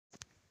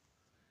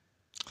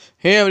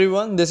Hey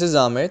everyone, this is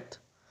Amit.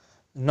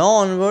 Now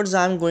onwards,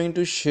 I'm going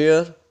to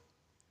share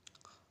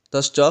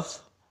the stuff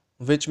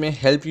which may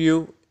help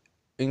you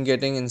in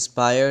getting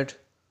inspired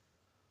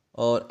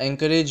or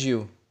encourage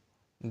you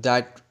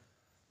that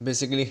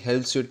basically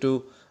helps you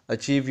to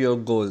achieve your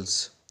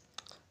goals.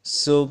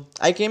 So,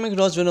 I came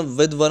across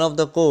with one of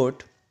the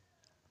quote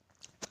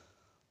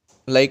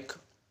like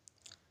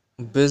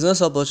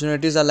business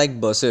opportunities are like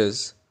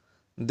buses,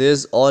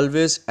 there's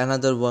always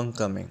another one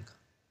coming.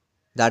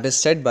 That is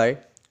said by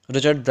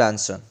Richard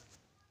Branson.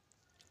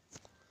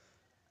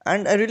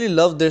 And I really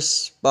love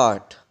this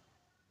part.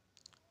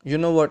 You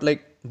know what,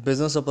 like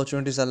business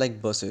opportunities are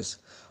like buses.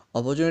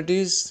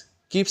 Opportunities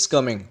keeps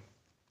coming.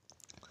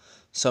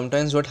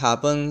 Sometimes what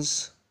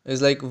happens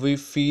is like we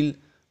feel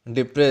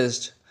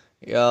depressed.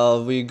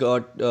 We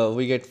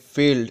get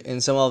failed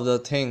in some of the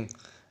thing,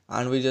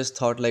 and we just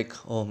thought like,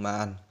 oh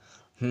man,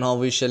 now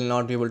we shall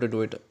not be able to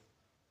do it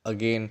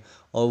again,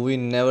 or we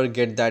never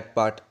get that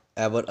part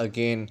ever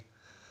again.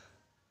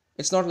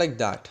 It's not like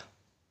that.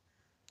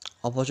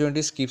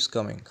 Opportunities keeps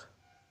coming.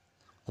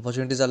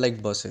 Opportunities are like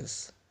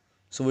buses.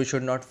 So we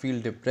should not feel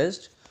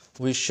depressed.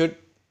 We should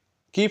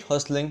keep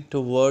hustling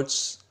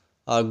towards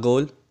our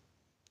goal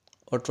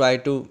or try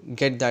to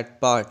get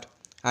that part.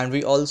 And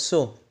we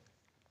also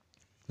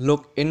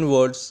look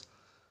inwards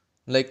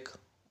like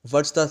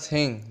what's the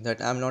thing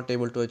that I'm not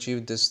able to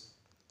achieve this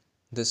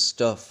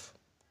stuff.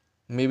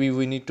 Maybe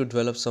we need to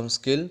develop some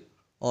skill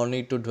or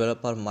need to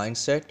develop our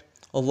mindset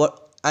or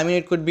what I mean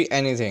it could be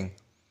anything.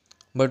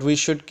 But we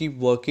should keep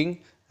working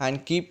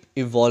and keep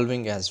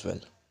evolving as well.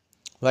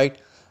 Right?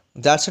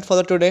 That's it for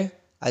the today.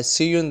 I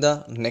see you in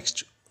the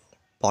next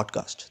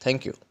podcast.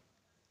 Thank you.